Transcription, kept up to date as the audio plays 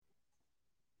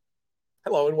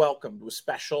Hello and welcome to a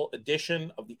special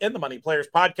edition of the In the Money Players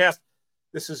podcast.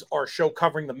 This is our show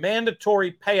covering the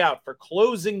mandatory payout for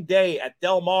closing day at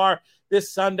Del Mar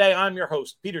this Sunday. I'm your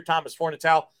host, Peter Thomas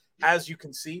Fornital. As you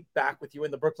can see, back with you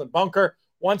in the Brooklyn bunker.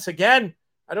 Once again,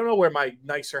 I don't know where my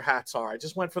nicer hats are. I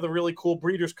just went for the really cool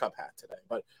Breeders' Cup hat today,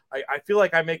 but I feel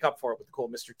like I make up for it with the cool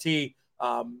Mr. T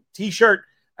t-shirt.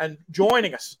 And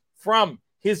joining us from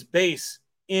his base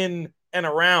in and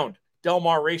around Del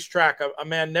Mar Racetrack, a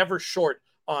man never short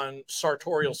on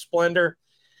sartorial splendor.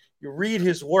 You read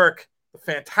his work, the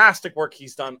fantastic work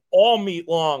he's done all meet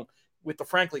long with the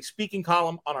Frankly Speaking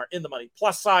column on our In the Money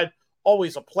Plus side.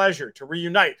 Always a pleasure to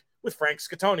reunite with Frank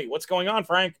Scatoni. What's going on,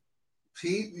 Frank?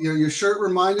 Pete, your shirt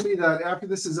reminded me that after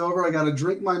this is over, I got to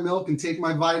drink my milk and take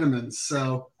my vitamins.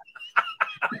 So,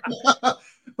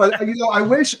 but I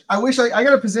wish I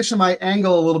got to position my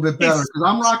angle a little bit better because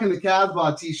I'm rocking the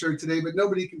Casbah t-shirt today, but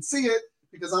nobody can see it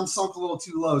because I'm sunk a little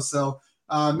too low. So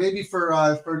maybe for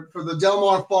the Del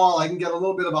Mar fall, I can get a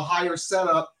little bit of a higher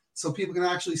setup so people can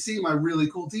actually see my really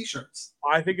cool t-shirts.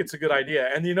 I think it's a good idea,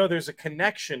 and there's a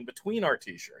connection between our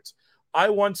t-shirts. I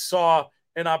once saw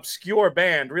an obscure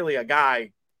band, really a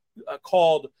guy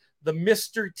called the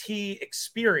Mr. T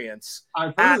Experience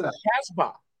I've heard at of that.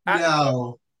 Casbah.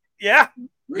 No. Yeah.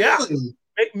 Really?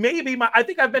 Yeah. Maybe I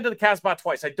think I've been to the Casbah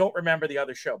twice. I don't remember the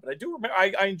other show, but I do remember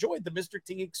I enjoyed the Mr.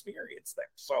 T Experience there.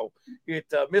 So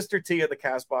Mr. T and the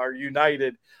Casbah are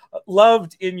united.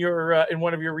 Loved in your in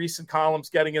one of your recent columns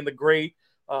getting in the great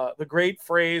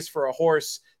phrase for a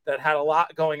horse that had a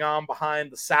lot going on behind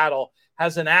the saddle.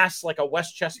 Has an ass like a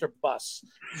Westchester bus.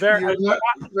 Remember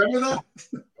that?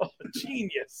 Oh,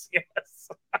 genius. Yes.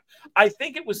 I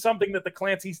think it was something that the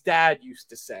Clancy's dad used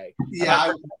to say. Yeah. I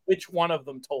don't know which one of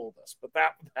them told us, but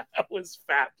that was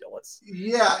fabulous.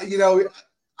 Yeah.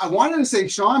 I wanted to say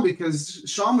Sean because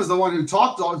Sean was the one who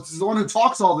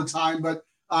talks all the time, but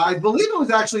I believe it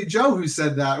was actually Joe who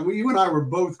said that. You and I were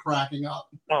both cracking up.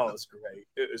 Oh, it was great.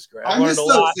 It was great. I miss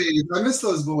those days. I miss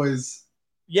those boys.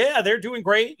 Yeah, they're doing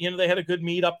great. They had a good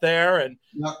meet up there, and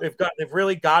they've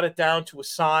really got it down to a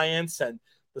science. And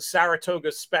the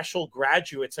Saratoga special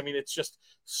graduates. I mean, it's just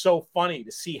so funny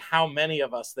to see how many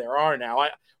of us there are now.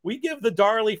 We give the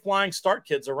Darley Flying Start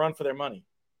kids a run for their money.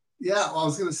 Yeah, well, I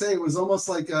was going to say it was almost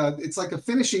like it's like a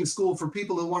finishing school for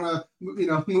people who want to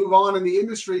move on in the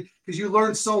industry because you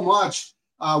learn so much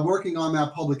working on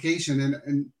that publication,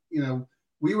 and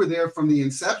we were there from the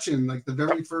inception, like the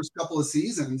very first couple of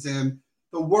seasons, and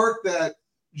the work that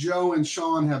Joe and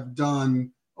Sean have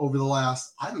done over the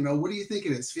last, I don't know, what do you think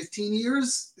it is? 15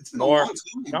 years? It's been a long time.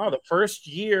 No, the first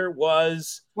year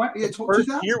was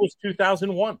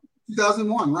 2001.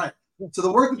 2001, right. So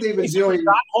the work that they've been doing.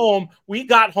 We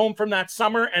got home from that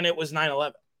summer and it was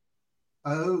 9/11.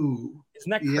 Oh.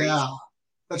 Isn't that crazy? Yeah.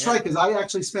 That's right, because I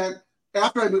actually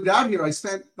after I moved out here, I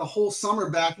spent the whole summer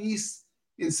back east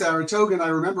in Saratoga, and I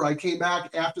remember I came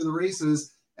back after the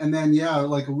races. And then,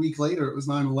 like a week later, it was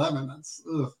 9/11. That's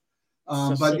ugh.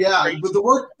 But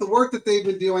the work that they've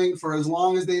been doing for as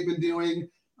long as they've been doing,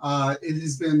 it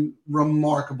has been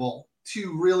remarkable.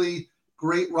 Two really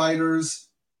great writers,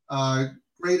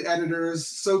 great editors,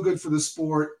 so good for the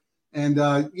sport. And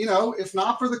if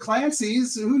not for the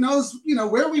Clancy's, who knows,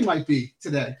 where we might be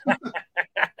today.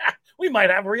 We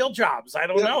might have real jobs. I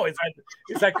don't know. Is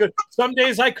that good? Some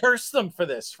days I curse them for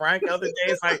this, Frank. Other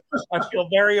days I feel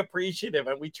very appreciative,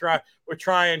 and we're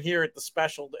trying here at the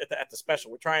special.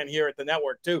 We're trying here at the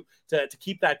network too to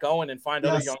keep that going and find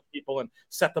other young people and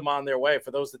set them on their way. For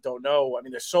those that don't know, I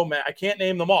mean, there's so many. I can't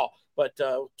name them all, but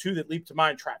two that leap to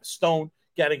mind: Travis Stone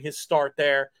getting his start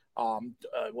there.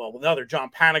 Another John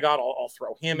Panagot. I'll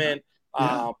throw him in.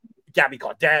 Gabby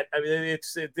Gaudet. I mean,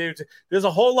 there's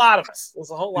a whole lot of us. There's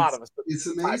a whole lot of us. It's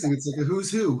amazing. It's like a who's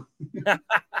who.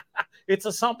 It's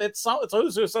a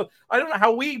who's who. So I don't know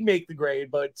how we make the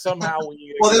grade, but somehow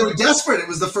we. Well, they were desperate. It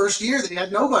was the first year they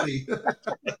had nobody.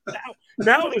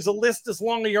 now there's a list as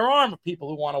long as your arm of people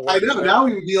who want to work. I know. Now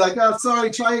we would be like, oh, sorry,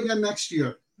 try again next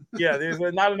year. Yeah, there's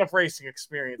not enough racing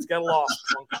experience. Get lost.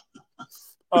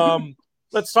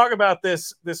 Let's talk about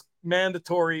this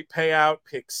mandatory payout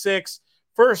pick 6.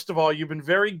 First of all, you've been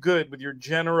very good with your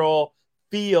general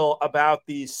feel about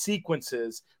these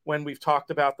sequences when we've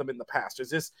talked about them in the past. Is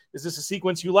this a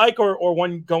sequence you like, or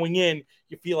one going in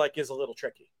you feel like is a little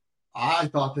tricky? I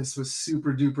thought this was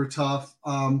super duper tough.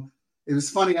 It was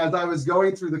funny as I was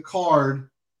going through the card.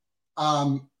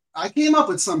 I came up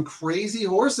with some crazy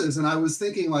horses, and I was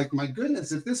thinking, like, my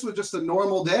goodness, if this was just a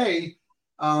normal day,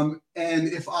 and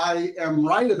if I am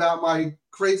right about my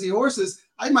crazy horses,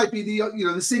 I might be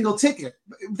the single ticket.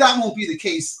 That won't be the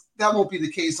case. That won't be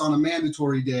the case on a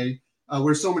mandatory day.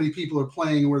 where so many people are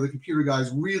playing, where the computer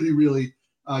guys really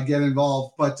get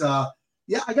involved. But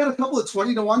yeah, I got a couple of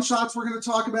 20-1 shots we're going to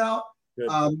talk about.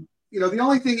 The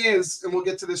only thing is, and we'll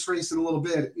get to this race in a little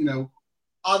bit,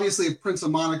 obviously if Prince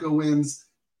of Monaco wins,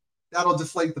 that'll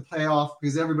deflate the payoff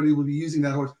because everybody will be using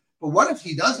that horse. But what if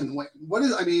he doesn't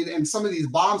win? And some of these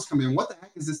bombs come in. What the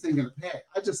heck is this thing going to pay?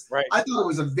 I thought it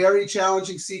was a very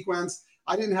challenging sequence.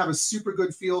 I didn't have a super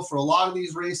good feel for a lot of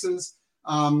these races.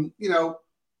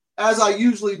 As I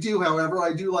usually do, however,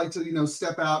 I do like to,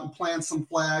 step out and plant some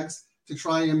flags to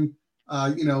try and,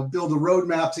 build a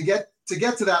roadmap to get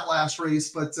to that last race.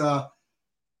 But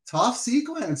tough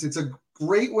sequence. It's a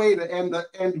great way to end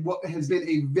what has been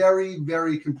a very,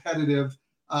 very competitive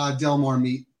Del Mar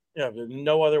meet. Yeah, there's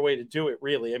no other way to do it,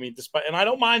 really. I mean, and I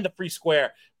don't mind the free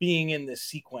square being in this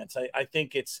sequence. I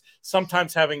think it's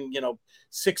sometimes having,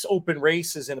 6 open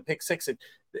races in a pick 6,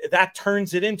 that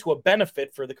turns it into a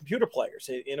benefit for the computer players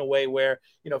in a way where,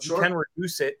 if you can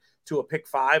reduce it to a pick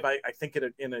 5, I think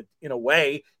in a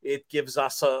way it gives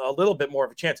us a little bit more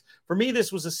of a chance. For me,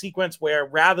 this was a sequence where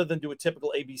rather than do a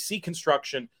typical ABC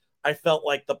construction, I felt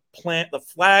like the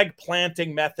flag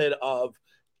planting method of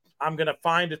I'm going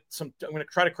to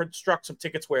try to construct some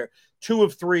tickets where 2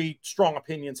 of 3 strong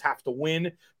opinions have to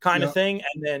win kind of thing.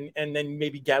 And then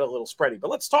maybe get a little spready, but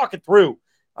let's talk it through.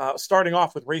 Starting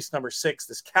off with race number 6,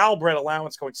 this Calbred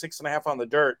allowance going 6.5 on the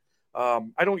dirt.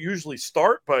 I don't usually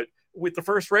start, but with the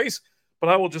first race,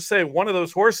 but I will just say one of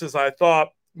those horses I thought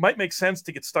might make sense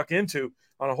to get stuck into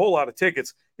on a whole lot of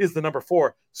tickets is the number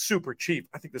 4, Super Chief.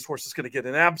 I think this horse is going to get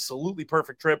an absolutely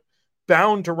perfect trip,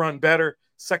 bound to run better.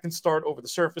 Second start over the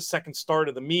surface, second start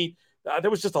of the meet. There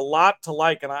was just a lot to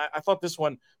like, and I thought this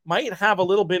one might have a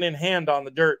little bit in hand on the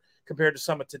dirt compared to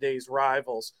some of today's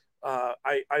rivals.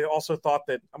 I also thought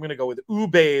that I'm going to go with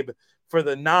Babe for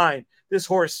the 9. This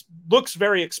horse looks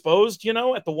very exposed,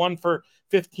 at the 1 for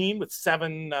 15 with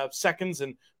 7 seconds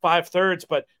and 5/3,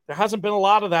 but there hasn't been a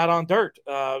lot of that on dirt,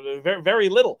 very, very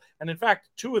little. And in fact,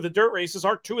 2 of the dirt races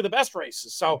are 2 of the best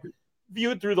races. So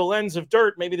viewed through the lens of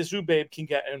dirt, maybe this Babe can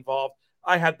get involved.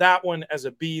 I had that one as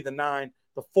a B, the 9,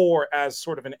 the 4 as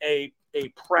sort of an A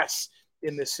press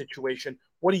in this situation.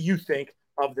 What do you think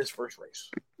of this first race?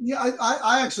 Yeah,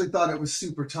 I actually thought it was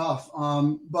super tough.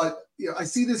 But I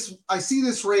see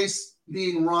this race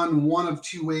being run one of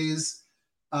 2 ways.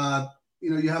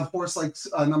 You have a horse like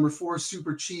number 4,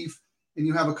 Super Chief, and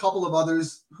you have a couple of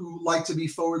others who like to be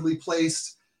forwardly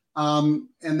placed. And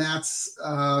that's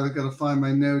I got to find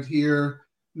my note here.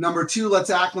 Number 2, Let's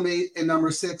Acclimate, and number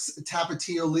 6,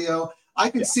 Tapatio Leo. I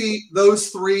can see those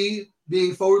 3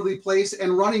 being forwardly placed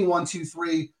and running 1, 2,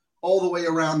 3 all the way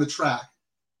around the track.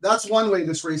 That's one way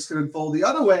this race could unfold. The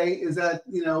other way is that,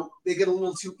 they get a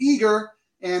little too eager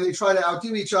and they try to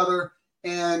outdo each other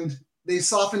and they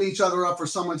soften each other up for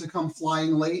someone to come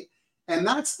flying late. And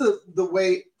that's the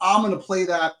way I'm going to play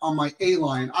that on my A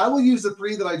line. I will use the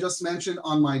 3 that I just mentioned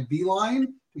on my B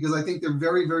line because I think they're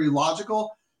very, very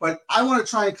logical. But I want to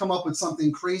try and come up with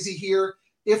something crazy here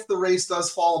if the race does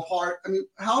fall apart. I mean,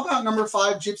 how about number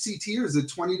 5, Gypsy Tears at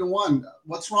 20-1?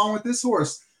 What's wrong with this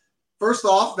horse? First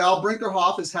off, Val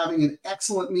Brinkerhoff is having an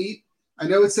excellent meet. I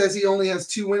know it says he only has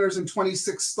 2 winners and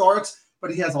 26 starts, but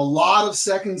he has a lot of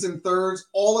seconds and thirds.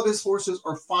 All of his horses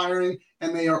are firing,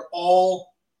 and they are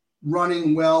all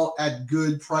running well at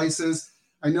good prices.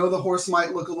 I know the horse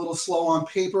might look a little slow on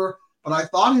paper, but I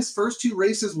thought his first 2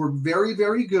 races were very,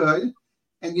 very good.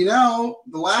 And, the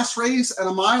last race at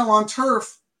a mile on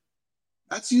turf,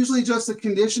 that's usually just a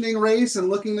conditioning race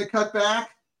and looking to cut back.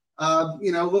 A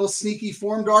little sneaky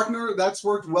form darkener. That's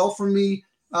worked well for me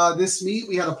this meet.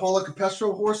 We had a Paula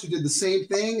Capestro horse who did the same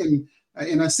thing and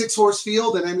in a 6-horse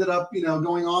field and ended up,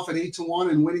 going off at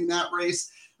 8-1 and winning that race.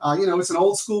 It's an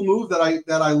old school move that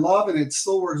I love, and it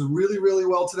still works really, really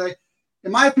well today.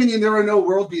 In my opinion, there are no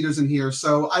world beaters in here,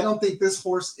 so I don't think this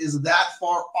horse is that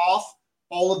far off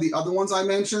all of the other ones I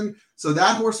mentioned. So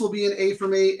that horse will be an A for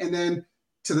me. And then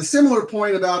to the similar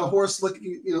point about a horse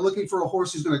looking for a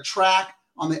horse who's going to track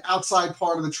on the outside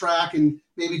part of the track and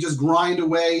maybe just grind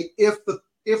away if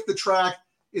the track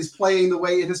is playing the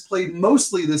way it has played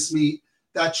mostly this meet.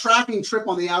 That tracking trip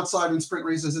on the outside in sprint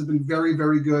races has been very,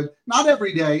 very good. Not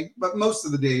every day, but most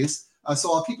of the days.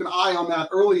 So I'll keep an eye on that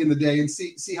early in the day and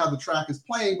see how the track is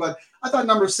playing. But I thought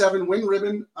number 7, Win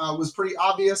Ribbon, was pretty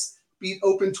obvious. Beat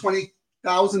open $20,000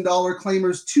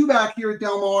 claimers 2 back here at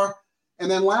Del Mar. And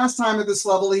then last time at this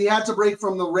level, he had to break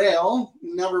from the rail.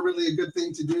 Never really a good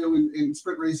thing to do in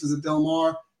sprint races at Del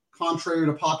Mar, contrary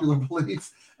to popular belief.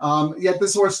 Yet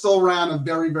this horse still ran a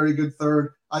very, very good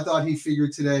third. I thought he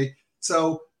figured today.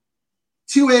 So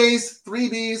 2 A's, 3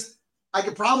 B's. I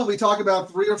could probably talk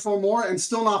about 3 or 4 more and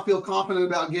still not feel confident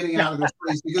about getting out of this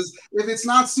race, because if it's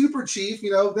not Super Chief,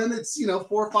 then it's,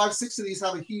 4, 5, 6 of these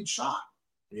have a huge shot.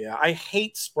 Yeah, I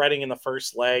hate spreading in the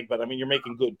first leg, but I mean, you're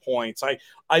making good points.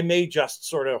 I may just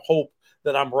sort of hope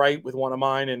that I'm right with one of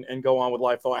mine and go on with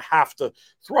life, though I have to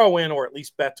throw in or at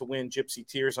least bet to win Gypsy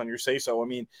Tears on your say-so. I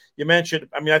mean, you mentioned,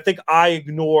 I think I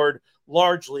ignored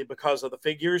largely because of the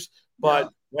figures,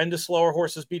 but when do slower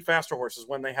horses beat faster horses?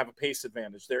 When they have a pace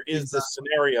advantage. There is this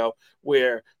scenario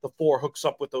where the 4 hooks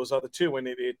up with those other 2 and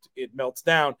it melts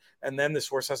down, and then this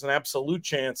horse has an absolute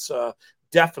chance,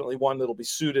 definitely one that'll be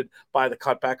suited by the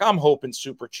cutback. I'm hoping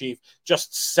Super Chief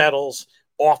just settles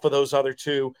off of those other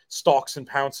 2, stalks and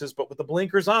pounces, but with the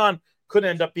blinkers on, could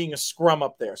end up being a scrum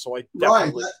up there. So I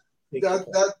definitely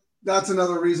that's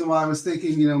another reason why I was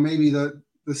thinking, maybe the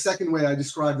second way I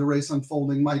described the race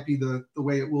unfolding might be the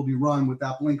way it will be run with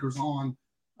that blinkers on,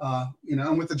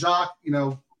 and with the jock,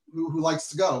 who likes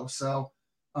to go. So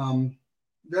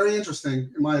very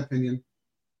interesting, in my opinion.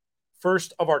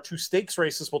 First of our 2 stakes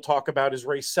races we'll talk about is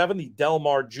race 7, the Del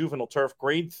Mar Juvenile Turf,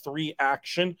 grade 3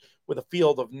 action with a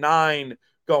field of 9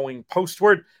 going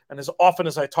postward. And as often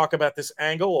as I talk about this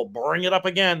angle, we'll bring it up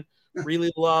again.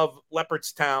 Really love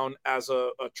Leopardstown as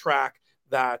a track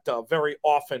that very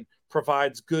often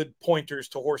provides good pointers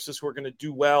to horses who are going to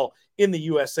do well in the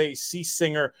USA. C.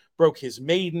 Singer broke his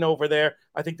maiden over there.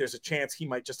 I think there's a chance he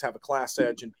might just have a class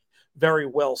edge and very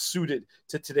well suited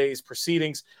to today's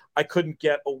proceedings. I couldn't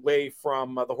get away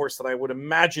from the horse that I would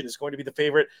imagine is going to be the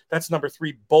favorite. That's number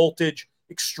 3, Voltage.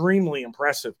 Extremely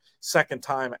impressive second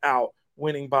time out,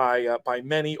 winning by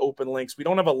many open links. We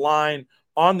don't have a line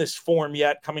on this form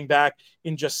yet, coming back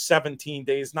in just 17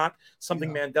 days. Not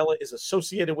something Mandela is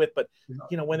associated with, but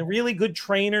when really good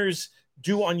trainers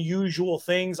do unusual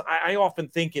things, I often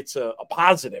think it's a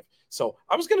positive. So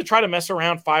I was going to try to mess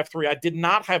around 5-3. I did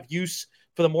not have use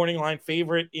for the morning line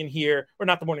favorite in here, or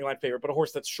not the morning line favorite, but a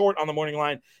horse that's short on the morning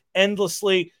line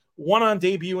endlessly. 1 on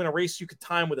debut in a race you could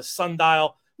time with a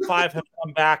sundial. 5 have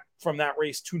come back from that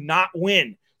race to not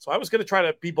win. So I was going to try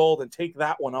to be bold and take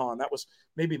that one on. That was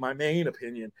maybe my main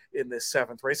opinion in this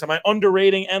 7th race. Am I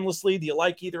underrating endlessly? Do you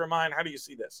like either of mine? How do you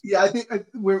see this? Yeah, I think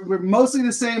we're mostly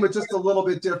the same, but just a little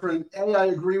bit different. I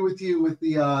agree with you with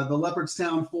the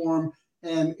Leopardstown form,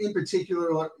 and in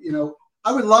particular,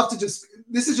 I would love to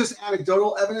this is just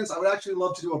anecdotal evidence. I would actually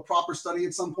love to do a proper study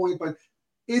at some point, but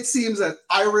it seems that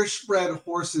Irish bred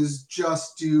horses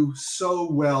just do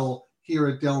so well here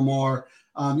at Del Mar.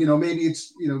 Maybe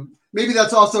it's, maybe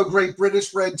that's also Great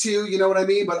British bred too, you know what I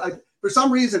mean? But for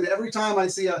some reason, every time I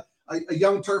see a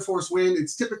young turf horse win,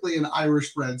 it's typically an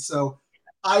Irish bred. So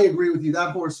I agree with you.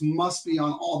 That horse must be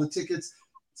on all the tickets.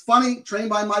 It's funny, trained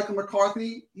by Michael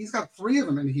McCarthy. He's got 3 of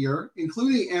them in here,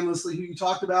 including Endlessly, who you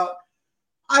talked about.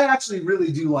 I actually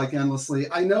really do like Endlessly.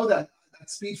 I know that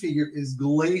speed figure is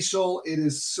glacial. It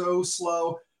is so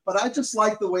slow, but I just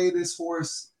like the way this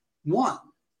horse won.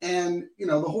 And,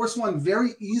 the horse won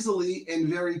very easily and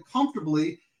very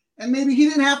comfortably. And maybe he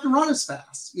didn't have to run as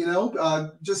fast,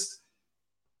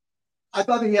 I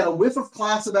thought he had a whiff of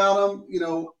class about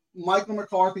him. Michael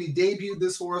McCarthy debuted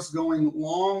this horse going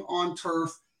long on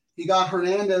turf. He got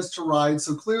Hernandez to ride.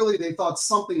 So clearly they thought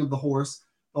something of the horse.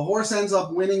 The horse ends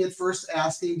up winning at first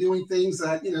asking, doing things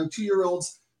that,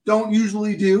 2-year-olds don't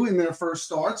usually do in their first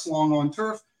starts, long on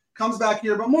turf. Comes back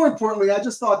here. But more importantly, I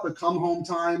just thought the come home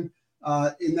time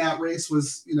in that race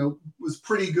was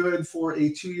pretty good for a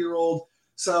 2-year-old.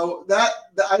 So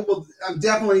I'm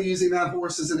definitely using that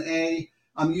horse as an A.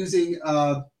 I'm using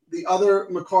the other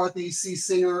McCarthy, C.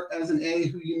 Singer, as an A,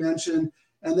 who you mentioned.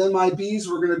 And then my Bs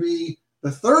were going to be the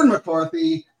 3rd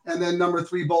McCarthy, and then number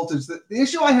 3, Voltage. The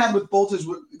issue I had with Voltage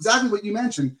was exactly what you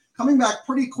mentioned, coming back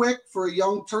pretty quick for a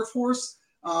young turf horse.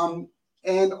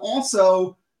 And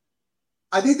also,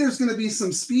 I think there's going to be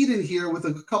some speed in here with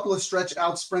a couple of stretch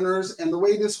out sprinters. And the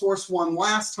way this horse won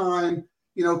last time,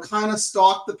 kind of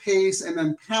stalked the pace and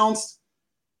then pounced.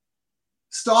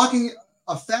 Stalking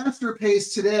a faster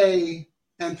pace today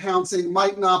and pouncing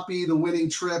might not be the winning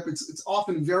trip. It's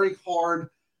often very hard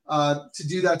to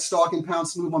do that stalk and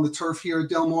pounce move on the turf here at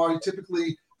Del Mar.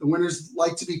 Typically, the winners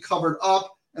like to be covered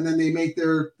up, and then they make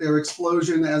their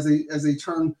explosion as they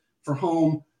turn for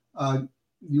home.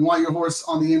 You want your horse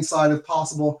on the inside if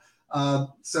possible.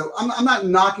 So I'm not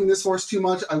knocking this horse too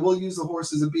much. I will use the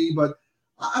horse as a B, but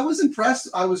I was impressed.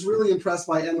 I was really impressed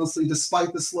by Endlessly,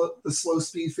 despite the slow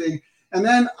speed fig. And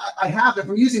then if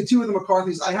I'm using 2 of the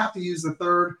McCarthys, I have to use the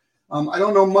 3rd. I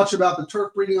don't know much about the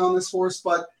turf breeding on this horse,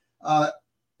 but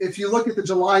if you look at the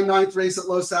July 9th race at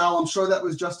Los Al, I'm sure that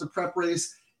was just a prep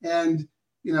race. And,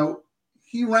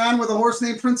 he ran with a horse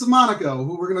named Prince of Monaco,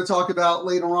 who we're going to talk about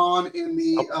later on in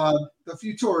the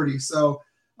Futurity. So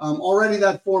already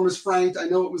that form is franked. I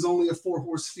know it was only a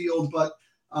 4-horse field, but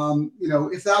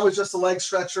if that was just a leg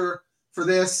stretcher for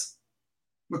this,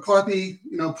 McCarthy,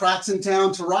 Pratt's in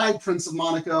town to ride Prince of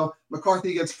Monaco.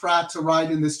 McCarthy gets Pratt to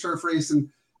ride in this turf race, and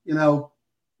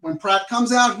when Pratt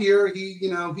comes out here,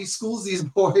 he schools these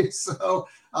boys. So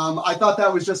I thought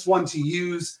that was just one to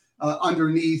use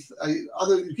underneath.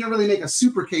 You can't really make a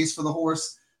super case for the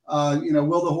horse.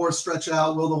 Will the horse stretch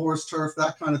out? Will the horse turf?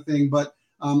 That kind of thing. But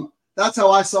that's how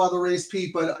I saw the race,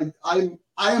 Pete. But I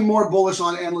am more bullish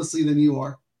on Endlessly than you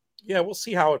are. Yeah, we'll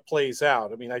see how it plays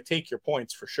out. I mean, I take your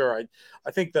points for sure.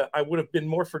 I think that I would have been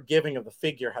more forgiving of the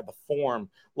figure had the form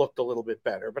looked a little bit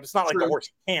better. But it's not like the horse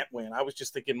can't win. I was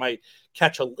just thinking might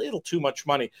catch a little too much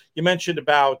money. You mentioned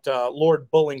about Lord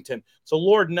Bullington. So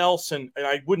Lord Nelson, and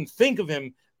I wouldn't think of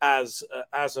him as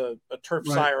a turf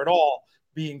sire at all,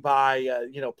 being by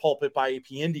Pulpit by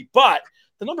AP Indy, but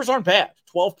the numbers aren't bad.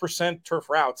 12% turf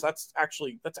routes. That's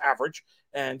average.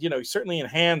 And he's certainly in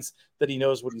hands that he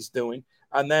knows what he's doing.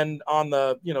 And then on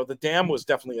the dam was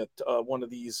definitely one of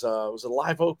these. Was it a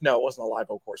live oak? No, it wasn't a live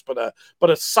oak horse, but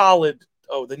a solid.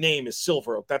 Oh, the name is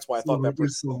Silver Oak. That's why I thought that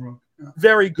was Silver Oak. Yeah.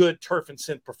 Very good turf and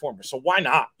synth performer. So why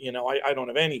not? I don't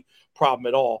have any problem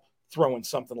at all throwing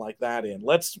something like that in.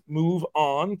 Let's move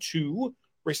on to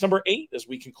race number 8 as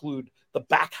we conclude the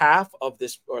back half of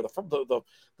this, or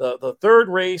the third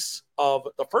race of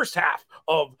the first half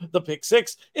of the Pick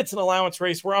 6. It's an allowance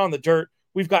race. We're on the dirt.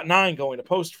 We've got 9 going to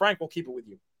post. Frank, we'll keep it with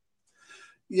you.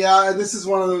 Yeah, this is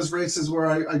one of those races where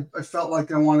I felt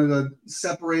like I wanted to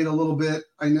separate a little bit.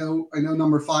 I know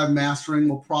number 5 Mastering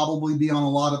will probably be on a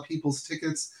lot of people's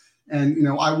tickets, and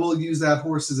I will use that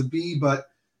horse as a B, but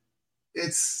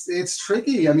it's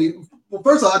tricky. I mean, well,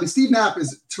 first of all, Steve Knapp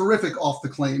is terrific off the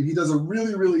claim. He does a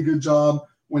really, really good job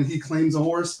when he claims a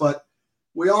horse, but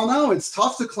we all know it's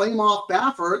tough to claim off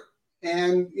Baffert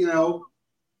and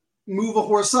move a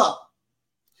horse up.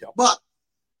 Yep. But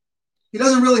he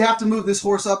doesn't really have to move this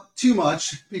horse up too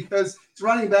much because it's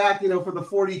running back, for the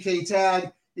 40K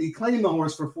tag. He claimed the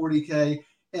horse for 40K.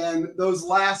 And those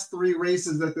last 3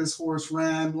 races that this horse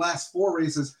ran, last 4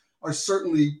 races, are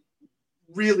certainly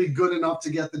really good enough to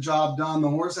get the job done. The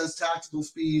horse has tactical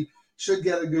speed, should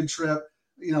get a good trip.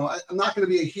 I'm not going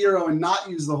to be a hero and not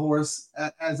use the horse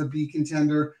as a B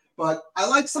contender, but I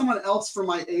like someone else for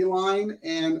my A line.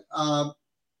 And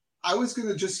I was going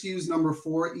to just use number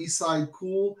 4, Eastside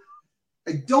Cool.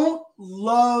 I don't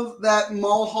love that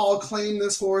Mulhall claimed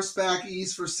this horse back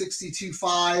east for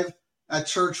 62.5 at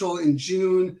Churchill in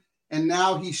June, and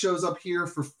now he shows up here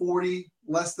for 40,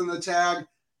 less than the tag.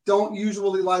 Don't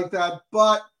usually like that,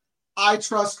 but I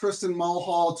trust Kristen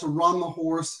Mulhall to run the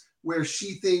horse where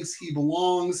she thinks he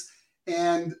belongs,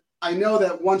 and I know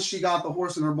that once she got the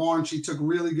horse in her barn, she took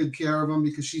really good care of him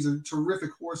because she's a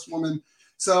terrific horsewoman.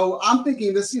 So I'm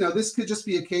thinking this could just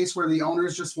be a case where the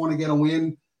owners just want to get a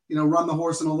win, run the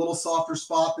horse in a little softer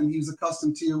spot than he's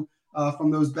accustomed to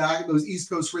from those East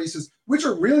Coast races, which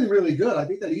are really, really good. I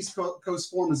think that East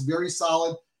Coast form is very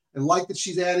solid. I like that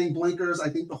she's adding blinkers. I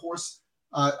think the horse,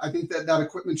 I think that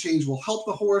equipment change will help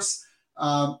the horse.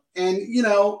 And,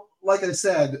 like I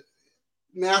said,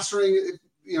 Mastering,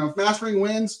 if Mastering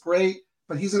wins, great,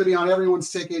 but he's going to be on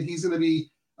everyone's ticket. He's going to be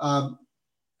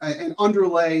an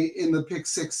underlay in the Pick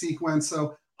 6 sequence.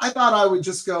 So I thought I would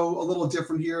just go a little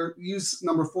different here. Use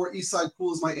number 4, Eastside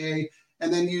Cool as my A,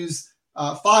 and then use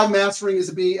 5 Mastering as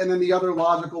a B, and then the other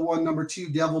logical one, number 2,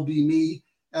 Devil Be Me,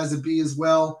 as a B as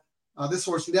well. This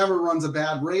horse never runs a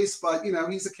bad race, but,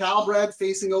 he's a Calbred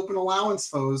facing open allowance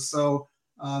foes. So,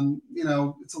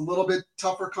 it's a little bit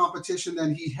tougher competition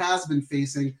than he has been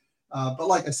facing. But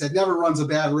like I said, never runs a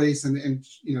bad race and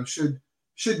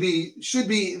should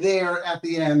be there at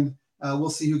the end. We'll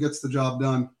see who gets the job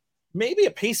done. Maybe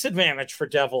a pace advantage for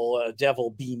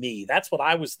Devil Be Me. That's what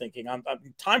I was thinking.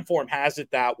 Time Form has it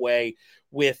that way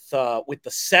with the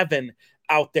 7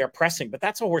 out there pressing, but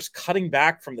that's a horse cutting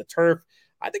back from the turf.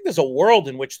 I think there's a world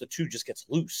in which the 2 just gets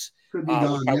loose, Could be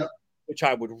done, which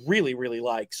I would really, really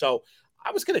like. So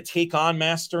I was going to take on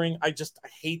Mastering. I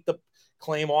hate the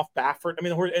claim off Baffert. I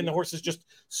mean, the horse is just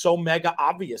so mega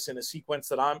obvious in a sequence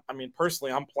that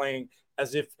personally, I'm playing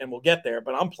as if, and we'll get there,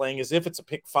 but I'm playing as if it's a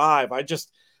Pick 5. I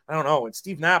don't know. And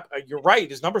Steve Knapp, you're right.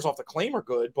 His numbers off the claim are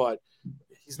good, but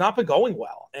he's not been going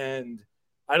well. And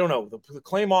I don't know. The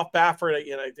claim off Baffert,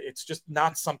 it's just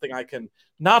not something I can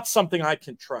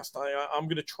trust. I'm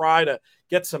going to try to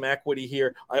get some equity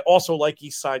here. I also like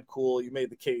Eastside Cool. You made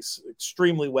the case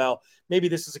extremely well. Maybe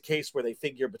this is a case where they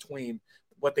figure between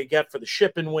what they get for the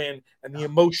ship and win and the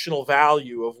emotional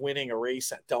value of winning a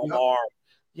race at Del Mar.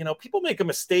 people make a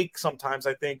mistake sometimes,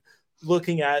 I think,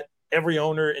 looking at every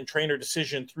owner and trainer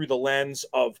decision through the lens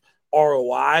of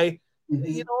ROI. Mm-hmm.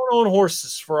 You don't own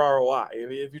horses for ROI.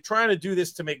 If you're trying to do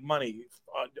this to make money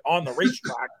on the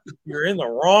racetrack, you're in the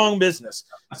wrong business.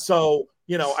 So,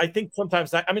 I think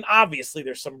sometimes obviously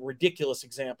there's some ridiculous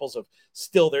examples of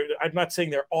still there. I'm not saying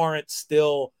there aren't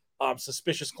still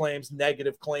suspicious claims,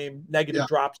 negative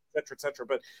drops, et cetera.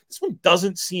 But this one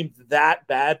doesn't seem that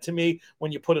bad to me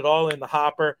when you put it all in the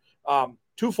hopper.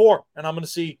 2-4, and I'm going to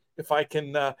see if I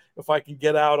can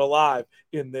get out alive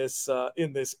in this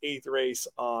 8th race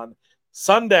on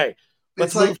Sunday.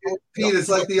 It's like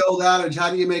the old adage: how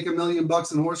do you make $1 million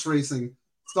in horse racing?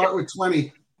 Start with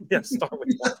 20. Yeah, start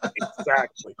with 20.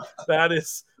 Exactly.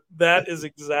 That is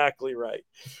exactly right.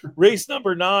 Race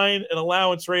number 9, an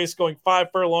allowance race going 5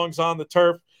 furlongs on the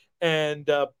turf, and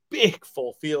big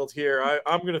full field here.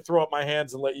 I'm going to throw up my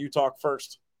hands and let you talk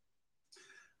first.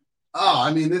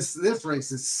 Oh, this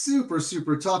race is super,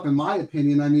 super tough in my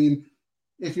opinion.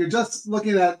 If you're just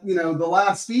looking at, the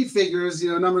last speed figures,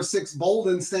 number 6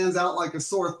 Bolden stands out like a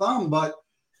sore thumb. But,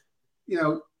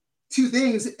 two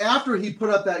things. After he put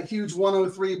up that huge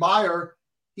 103 buyer,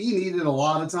 he needed a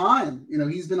lot of time.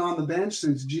 He's been on the bench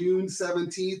since June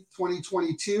 17th,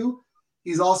 2022.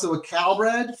 He's also a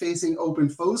Calbred facing open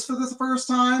foes for the first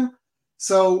time.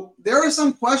 So there are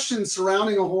some questions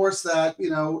surrounding a horse that,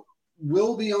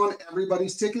 will be on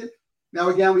everybody's ticket. Now,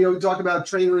 again, we always talk about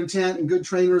trainer intent and good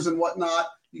trainers and whatnot.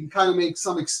 You can kind of make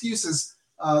some excuses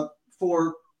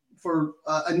for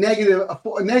a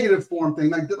negative form thing.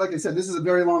 Like I said, this is a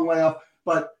very long way off,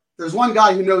 but there's one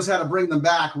guy who knows how to bring them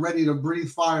back, ready to breathe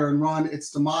fire and run. It's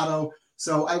D'Amato.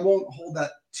 So I won't hold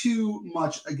that too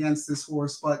much against this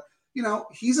horse, but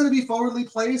he's going to be forwardly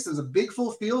placed. There's a big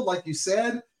full field, like you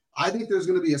said. I think there's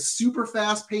going to be a super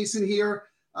fast pace in here.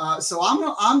 So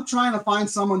I'm trying to find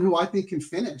someone who I think can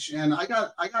finish, and I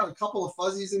got a couple of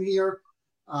fuzzies in here.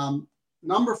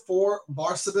 Number 4,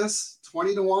 Barsabas,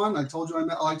 20-1. I told you I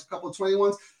liked a couple of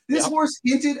 21s. This horse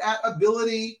hinted at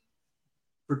ability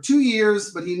for 2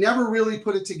 years, but he never really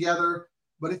put it together.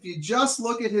 But if you just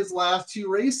look at his last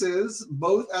 2 races,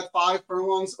 both at 5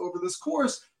 furlongs over this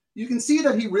course, you can see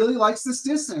that he really likes this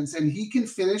distance, and he can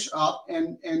finish up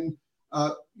and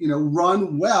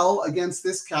run well against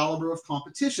this caliber of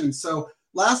competition. So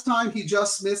last time he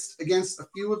just missed against a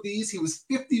few of these. He was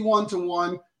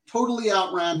 51-1, totally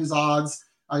outran his odds.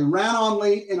 I ran on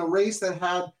late in a race that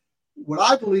had what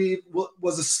I believe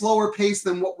was a slower pace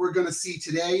than what we're going to see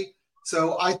today.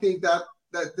 So I think that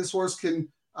this horse can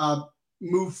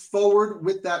move forward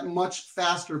with that much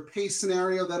faster pace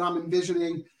scenario that I'm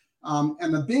envisioning.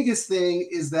 And the biggest thing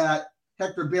is that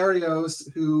Hector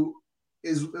Berrios, who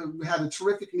had a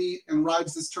terrific meet and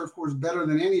rides this turf course better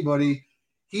than anybody,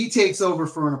 he takes over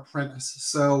for an apprentice.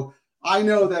 So I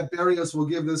know that Berrios will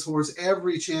give this horse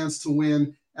every chance to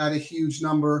win at a huge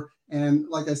number. And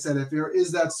like I said, if there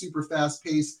is that super fast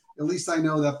pace, at least I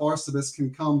know that Barsabas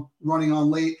can come running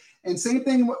on late. And same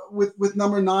thing with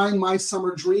number 9, My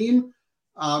Summer Dream.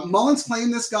 Mullins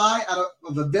claimed this guy out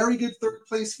of a very good 3rd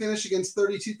place finish against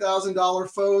 $32,000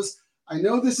 foes. I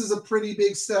know this is a pretty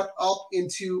big step up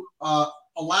into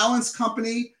allowance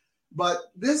company,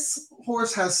 but this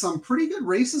horse has some pretty good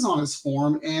races on his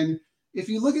form. And if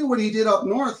you look at what he did up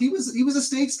north, he was a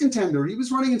stakes contender. He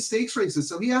was running in stakes races,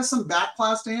 so he has some back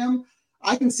class to him.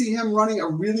 I can see him running a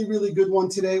really, really good one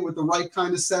today with the right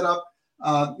kind of setup.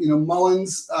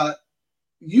 Mullins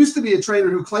used to be a trainer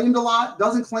who claimed a lot,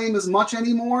 doesn't claim as much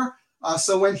anymore.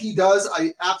 So when he does,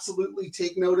 I absolutely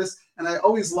take notice. And I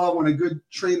always love when a good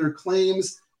trainer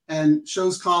claims and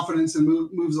shows confidence and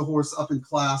moves a horse up in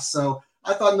class. So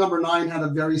I thought number 9 had a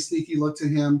very sneaky look to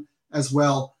him as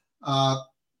well.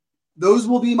 Those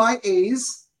will be my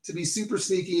A's to be super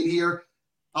sneaky in here.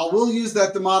 I will use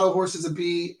that D'Amato horse as a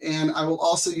B, and I will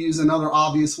also use another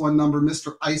obvious one, number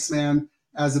Mr. Iceman,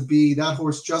 as a B. That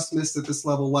horse just missed at this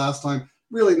level last time.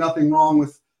 Really nothing wrong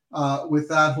with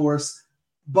that horse,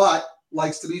 but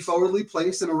likes to be forwardly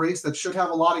placed in a race that should have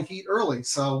a lot of heat early.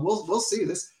 So we'll see.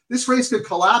 This race could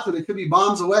collapse and it could be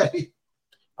bombs away.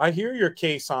 I hear your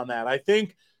case on that. I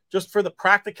think just for the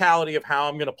practicality of how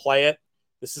I'm going to play it,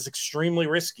 this is extremely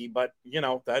risky, but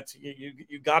that's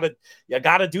you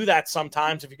gotta do that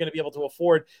sometimes if you're going to be able to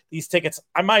afford these tickets.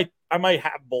 I might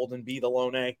have Bolden be the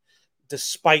lone A,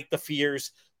 despite the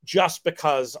fears, just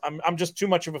because I'm just too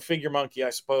much of a figure monkey,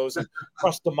 I suppose, and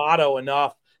trust D'Amato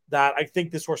enough that I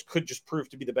think this horse could just prove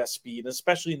to be the best speed, and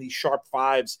especially in these sharp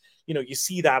 5s. You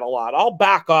see that a lot. I'll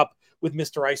back up with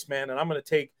Mr. Iceman, and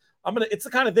it's the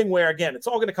kind of thing where, again, it's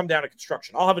all going to come down to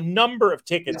construction. I'll have a number of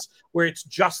tickets where it's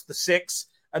just the 6.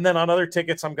 And then on other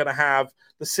tickets, I'm going to have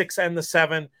the 6 and the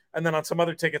 7. And then on some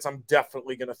other tickets, I'm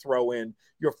definitely going to throw in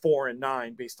your 4 and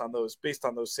 9 based on those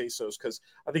say-sos. Because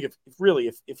I think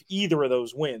if either of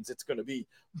those wins, it's going to be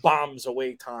bombs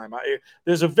away time.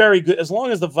 There's a very good, as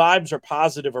long as the vibes are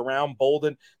positive around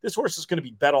Bolden, this horse is going to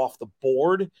be bet off the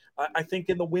board. I think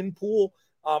in the win pool,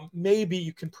 maybe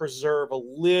you can preserve a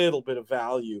little bit of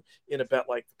value in a bet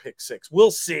like the pick 6. We'll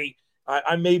see.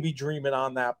 I may be dreaming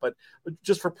on that, but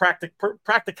just for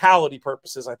practicality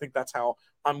purposes, I think that's how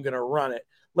I'm going to run it.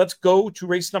 Let's go to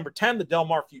race number 10, the Del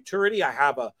Mar Futurity. I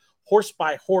have a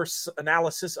horse-by-horse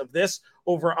analysis of this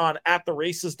over on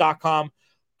attheraces.com.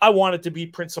 I wanted to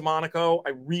beat Prince of Monaco.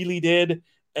 I really did.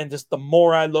 And just the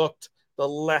more I looked, the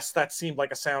less that seemed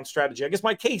like a sound strategy. I guess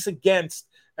my case against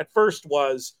at first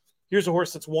was, here's a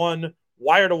horse that's won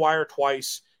wire-to-wire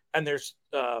twice, and there's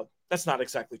that's not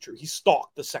exactly true. He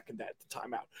stalked the second at the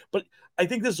timeout. But I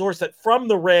think this horse that from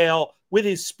the rail with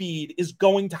his speed is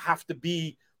going to have to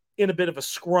be in a bit of a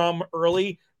scrum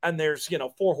early. And there's, 4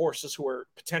 horses who are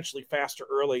potentially faster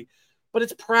early. But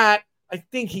it's Pratt. I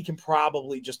think he can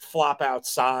probably just flop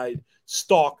outside,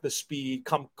 stalk the speed,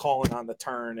 come calling on the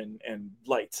turn and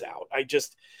lights out.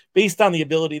 Based on the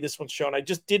ability this one's shown, I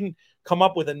just didn't come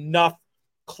up with enough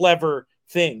clever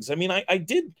things. I mean, I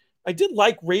did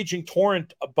like Raging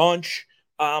Torrent a bunch,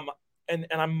 and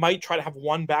I might try to have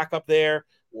one back up there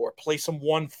or play some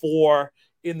 1-4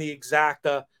 in the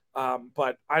exacta,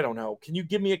 but I don't know. Can you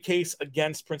give me a case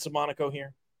against Prince of Monaco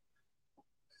here?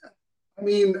 I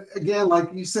mean, again, like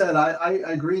you said, I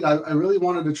agreed. I really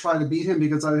wanted to try to beat him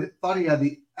because I thought he had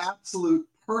the absolute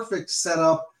perfect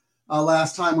setup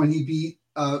last time when he beat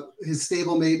his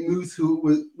stablemate Muth,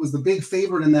 who was the big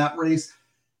favorite in that race.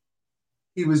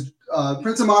 He was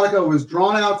Prince of Monaco was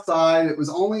drawn outside. It was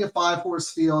only a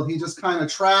 5-horse field. He just kind of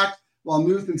tracked while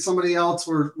Muth and somebody else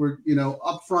were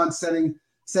up front setting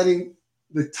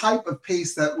the type of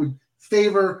pace that would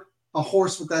favor a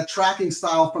horse with that tracking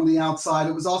style from the outside.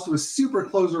 It was also a super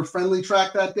closer friendly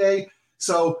track that day.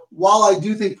 So while I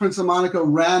do think Prince of Monaco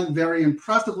ran very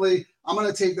impressively, I'm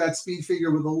going to take that speed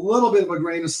figure with a little bit of a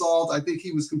grain of salt. I think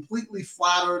he was completely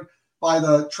flattered by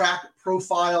the track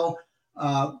profile.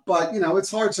 But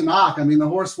it's hard to knock. I mean, the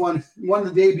horse won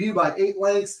the debut by 8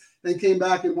 lengths, then came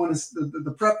back and won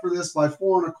the prep for this by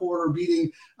 4 1/4,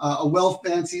 beating a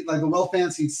well-fancied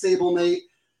stablemate.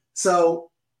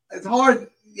 So it's hard.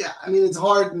 Yeah, I mean, it's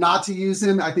hard not to use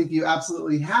him. I think you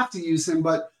absolutely have to use him.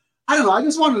 But I don't know. I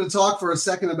just wanted to talk for a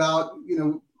second about,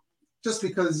 just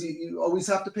because you always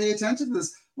have to pay attention to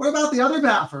this. What about the other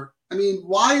Baffert? I mean,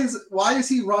 why is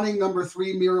he running number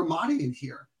 3 Miramati in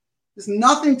here? There's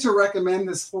nothing to recommend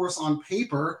this horse on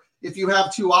paper if you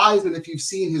have 2 eyes and if you've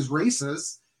seen his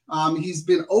races. He's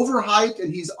been overhyped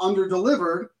and he's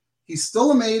underdelivered. He's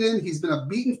still a maiden. He's been a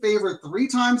beaten favorite 3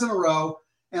 times in a row.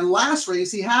 And last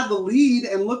race, he had the lead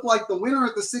and looked like the winner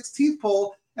at the 16th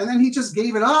pole. And then he just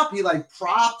gave it up. He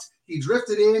propped. He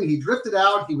drifted in. He drifted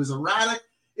out. He was erratic.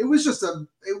 It was just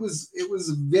it was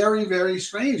very, very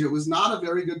strange. It was not a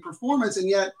very good performance. And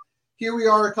yet here we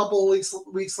are a couple of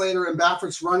weeks later, and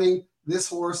Baffert's running this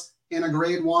horse in a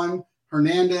grade 1.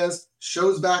 Hernandez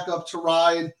shows back up to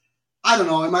ride. I don't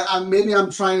know. Maybe I'm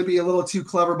trying to be a little too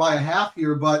clever by a half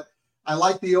here, but I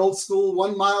like the old school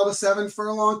 1 mile to 7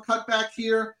 furlong cutback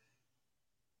here.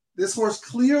 This horse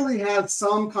clearly had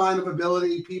some kind of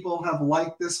ability. People have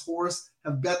liked this horse,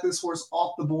 have bet this horse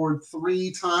off the board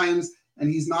 3 times,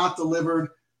 and he's not delivered.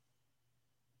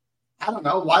 I don't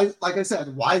know why. Like I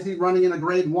said, why is he running in a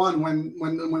grade 1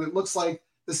 when it looks like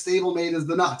the stablemate is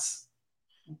the nuts?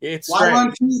 It's why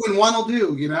strange. Run 2 and 1 will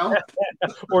do,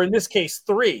 or in this case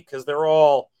 3, because they're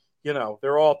all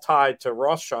tied to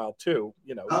Rothschild too.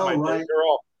 Right.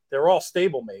 They're all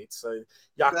stablemates.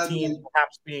 Yachtine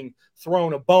perhaps being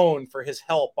thrown a bone for his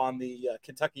help on the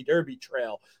Kentucky Derby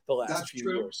Trail the last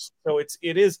few years. So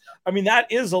it is. I mean,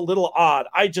 that is a little odd.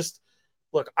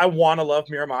 I want to love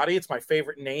Miramati. It's my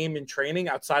favorite name in training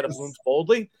outside of Looms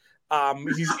Boldly.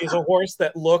 He's a horse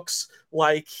that looks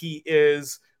like he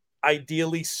is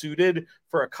ideally suited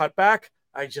for a cutback.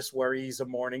 I just worry he's a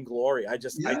morning glory. I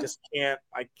just can't.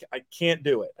 I can't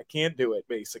do it. I can't do it.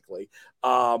 Basically,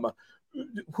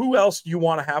 who else do you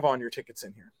want to have on your tickets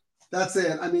in here? That's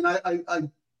it. I mean,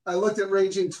 I looked at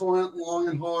Raging Torrent long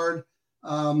and hard,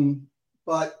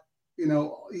 but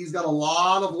he's got a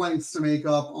lot of lengths to make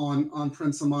up on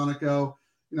Prince of Monaco.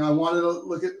 I wanted to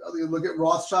look at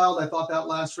Rothschild. I thought that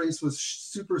last race was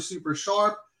super, super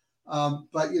sharp,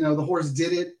 but the horse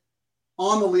did it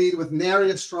on the lead with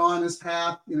nary a straw in his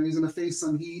path. He's going to face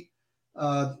some heat.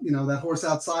 That horse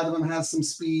outside of him has some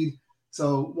speed.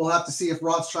 So we'll have to see if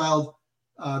Rothschild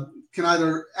can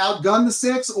either outgun the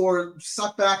 6 or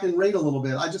suck back and rate a little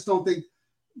bit. I just don't think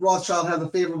Rothschild had a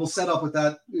favorable setup with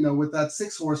that, with that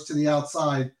 6 horse to the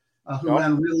outside, who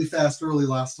ran really fast early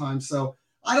last time. So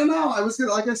I don't know. I was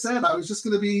just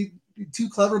going to be too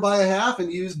clever by a half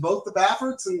and use both the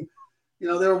Bafferts. And,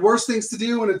 there are worse things to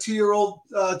do in a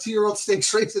 2-year-old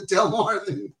stakes race at Del Mar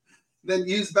than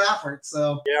use Baffert.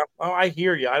 So yeah, I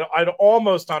hear you. I'd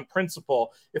almost on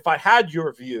principle, if I had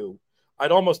your view,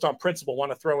 I'd almost on principle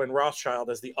want to throw in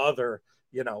Rothschild as the other,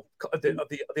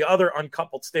 the other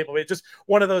uncoupled stable. It's just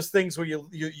one of those things where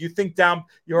you think down,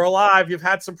 you're alive, you've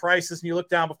had some prices, and you look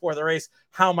down before the race.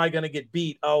 How am I going to get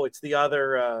beat? Oh, it's the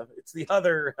other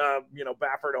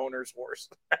Baffert owner's horse.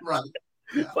 Right.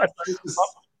 Yeah. But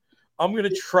I'm going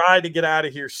to try to get out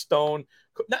of here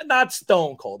not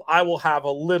stone cold. I will have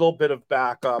a little bit of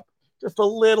backup, just the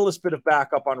littlest bit of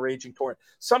backup on Raging Torrent.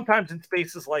 Sometimes in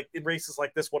races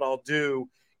like this, what I'll do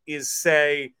is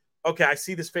say, okay, I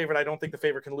see this favorite. I don't think the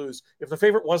favorite can lose. If the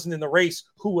favorite wasn't in the race,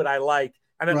 who would I like?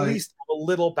 And at least have a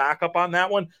little backup on that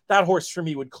one. That horse for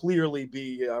me would clearly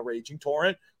be Raging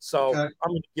Torrent. So I'm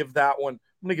going to give that one.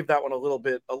 A little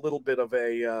bit of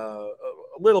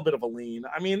a lean.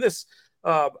 I mean, this.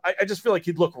 I just feel like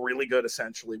he'd look really good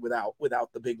essentially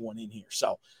without the big one in here.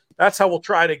 So that's how we'll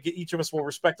try to get, each of us will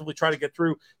respectively try to get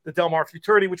through the Del Mar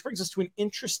Futurity, which brings us to an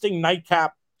interesting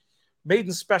nightcap.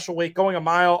 Maiden special weight going a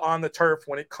mile on the turf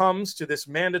when it comes to this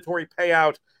mandatory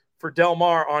payout for Del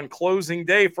Mar on closing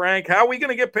day. Frank, how are we going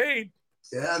to get paid?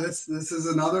 Yeah, this is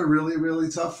another really,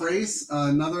 really tough race.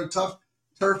 Another tough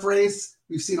turf race.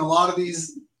 We've seen a lot of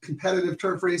these competitive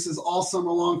turf races all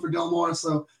summer long for Del Mar.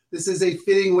 So this is a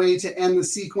fitting way to end the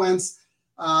sequence.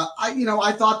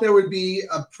 I thought there would be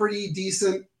a pretty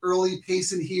decent early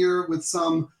pace in here with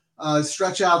some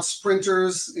stretch out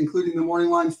sprinters, including the morning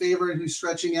line favorite who's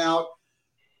stretching out.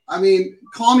 I mean,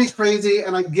 call me crazy,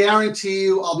 and I guarantee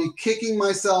you I'll be kicking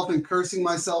myself and cursing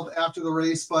myself after the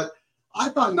race, but I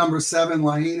thought number 7,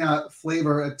 Lahaina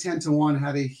Flavor at 10-1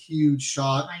 had a huge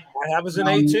shot. I have as an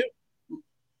A2.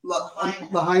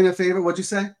 Lahaina Favorite, what'd you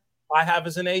say? I have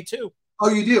as an A2. Oh,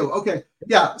 you do? Okay.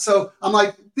 Yeah. So I'm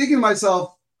like thinking to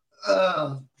myself,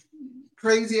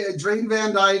 crazy. Drayden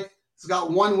Van Dyke has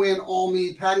got 1 win, all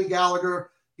me. Paddy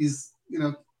Gallagher, he's,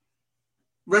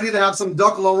 ready to have some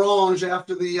duck l'orange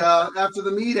after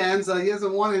the meet ends. He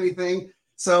hasn't won anything.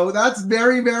 So that's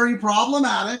very, very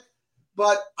problematic.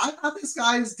 But I thought this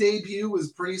guy's debut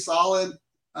was pretty solid.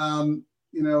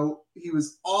 He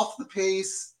was off the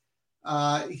pace.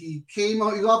 He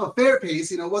was off a fair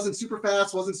pace, wasn't super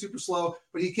fast, wasn't super slow,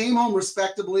 but he came home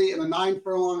respectably in a 9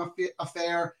 furlong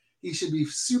affair. He should be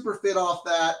super fit off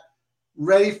that,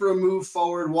 ready for a move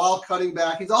forward while cutting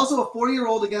back. He's also a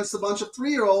 4-year-old against a bunch of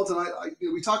 3-year-olds. And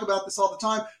we talk about this all the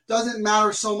time. Doesn't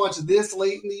matter so much this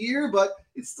late in the year, but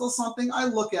it's still something I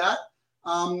look at,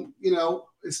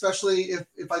 especially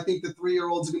if I think the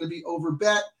 3-year-olds are going to be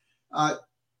overbet.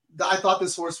 I thought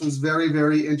this horse was very,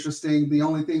 very interesting. The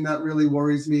only thing that really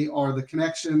worries me are the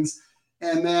connections.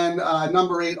 And then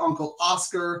number 8, Uncle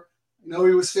Oscar. I know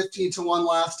he was 15-1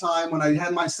 last time. When I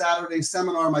had my Saturday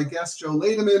seminar, my guest, Joe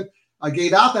Lademan, I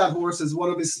gave out that horse as one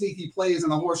of his sneaky plays,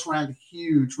 and the horse ran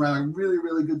huge, ran a really,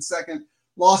 really good second,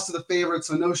 lost to the favorite,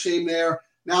 so no shame there.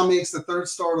 Now makes the 3rd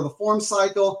start of the form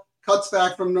cycle, cuts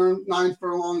back from 9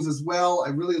 furlongs as well. I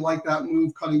really like that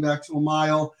move, cutting back to a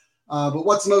mile. But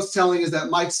what's most telling is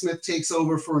that Mike Smith takes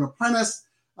over for an apprentice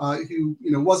who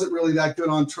wasn't really that good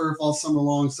on turf all summer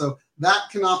long. So that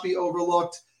cannot be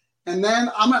overlooked. And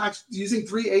then I'm actually using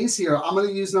 3 A's here. I'm going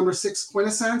to use number 6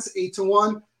 Quintessence,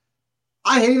 8-1.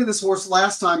 I hated this horse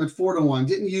last time at 4-1.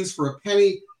 Didn't use for a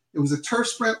penny. It was a turf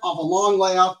sprint off a long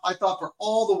layoff. I thought for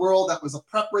all the world that was a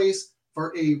prep race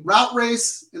for a route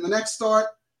race in the next start.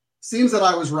 Seems that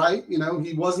I was right.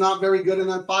 He was not very good in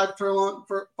that 5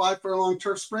 furlong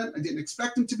turf sprint. I didn't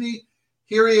expect him to be.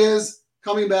 Here he is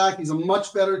coming back. He's a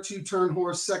much better 2-turn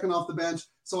horse, second off the bench.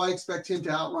 So I expect him to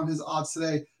outrun his odds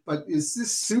today. But is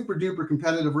this super duper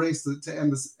competitive race to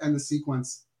end the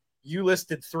sequence? You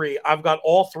listed 3. I've got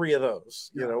all 3 of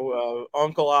those.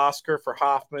 Uncle Oscar for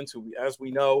Hoffman's, who, as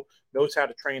we know, knows how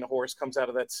to train a horse, comes out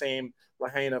of that same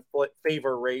Lahaina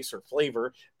Favor race or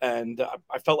flavor. And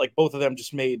I felt like both of them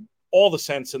just made all the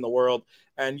sense in the world.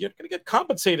 And you're going to get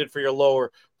compensated for your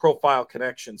lower profile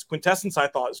connections. Quintessence, I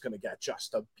thought, is going to get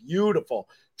just a beautiful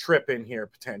trip in here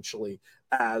potentially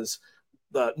as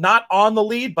not on the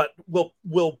lead, but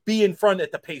will be in front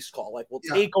at the pace call. Like will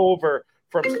take over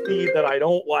from speed that I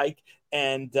don't like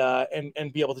and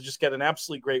be able to just get an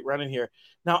absolutely great run in here.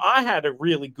 Now, I had a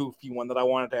really goofy one that I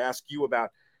wanted to ask you about.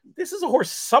 This is a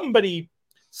horse somebody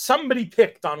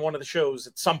picked on one of the shows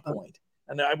at some point.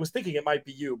 and I was thinking it might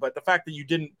be you, but the fact that you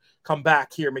didn't come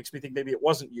back here makes me think maybe it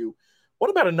wasn't you. What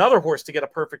about another horse to get a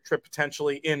perfect trip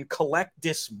potentially in Collect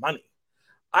This Money?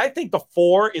 I think the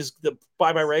 4 is the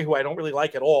Bye Bye Ray, who I don't really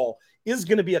like at all, is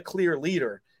going to be a clear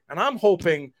leader. And I'm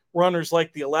hoping runners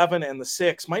like the 11 and the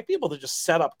 6 might be able to just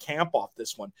set up camp off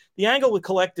this one. The angle with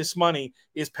Collect This Money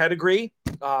is pedigree.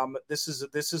 This is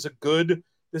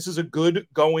a good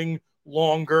going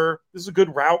longer. This is a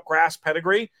good route grass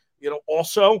pedigree.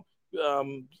 Also,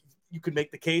 you could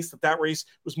make the case that race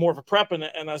was more of a prep.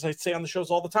 And as I say on the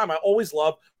shows all the time, I always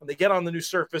love when they get on the new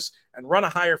surface and run a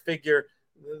higher figure.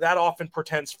 That often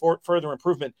portends for further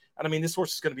improvement. And I mean, this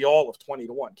horse is going to be all of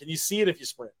 20-1. Can you see it if you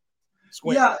sprint?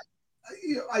 Squint. Yeah.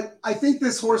 I think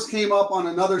this horse came up on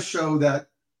another show that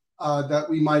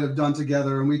we might have done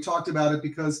together. And we talked about it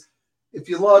because if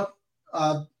you look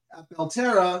at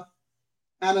Belterra,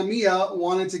 Anamia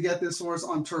wanted to get this horse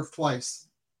on turf twice.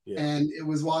 Yeah. And it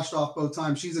was washed off both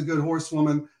times. She's a good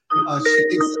horsewoman.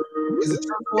 She is a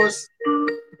turf horse.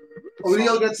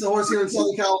 O'Neill gets the horse here in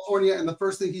Southern California, and the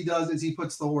first thing he does is he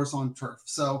puts the horse on turf.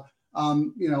 So,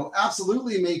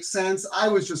 absolutely makes sense. I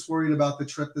was just worried about the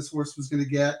trip this horse was going to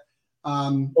get.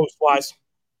 Post-wise.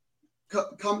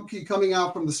 Coming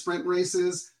out from the sprint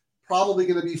races, probably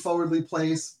going to be forwardly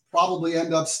placed, probably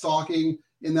end up stalking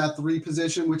in that 3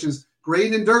 position, which is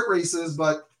great in dirt races,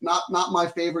 but not my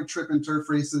favorite trip in turf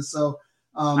races. So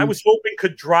I was hoping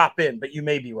could drop in, but you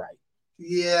may be right.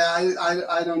 Yeah,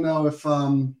 I don't know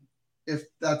if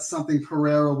that's something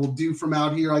Pereira will do from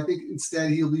out here. I think instead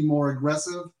he'll be more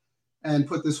aggressive and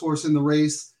put this horse in the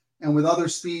race. And with other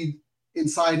speed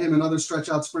inside him and other stretch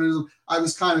out sprinters, I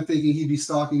was kind of thinking he'd be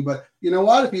stalking. But you know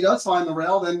what? If he does find the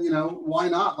rail, then, why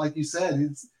not? Like you said,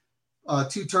 it's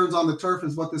 2 turns on the turf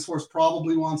is what this horse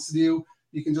probably wants to do.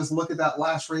 You can just look at that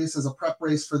last race as a prep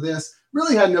race for this.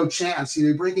 Really had no chance,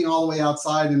 breaking all the way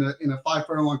outside in a 5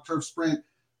 furlong turf sprint,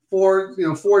 4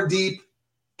 deep.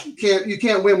 You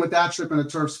can't win with that trip in a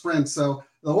turf sprint. So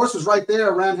the horse was right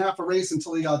there, ran half a race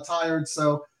until he got tired.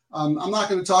 So I'm not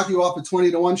going to talk you off a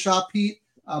 20-1 shot, Pete,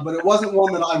 but it wasn't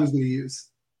one that I was going to use.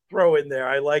 Throw in there.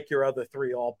 I like your other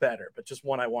 3 all better, but just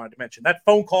one I wanted to mention. That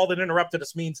phone call that interrupted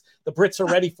us means the Brits are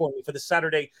ready for me for the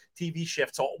Saturday TV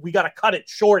shift. So we got to cut it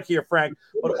short here, Frank,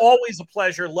 but always a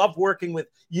pleasure. Love working with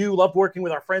you. Love working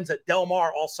with our friends at Del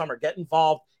Mar all summer. Get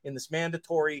involved in this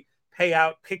mandatory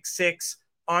payout pick 6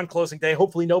 on closing day.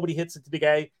 Hopefully nobody hits it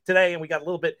today, and we got a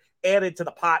little bit added to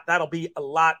the pot. That'll be a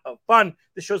lot of fun.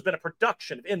 This show's been a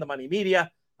production of In the Money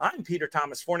Media. I'm Peter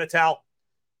Thomas Fornatal.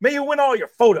 May you win all your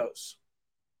photos.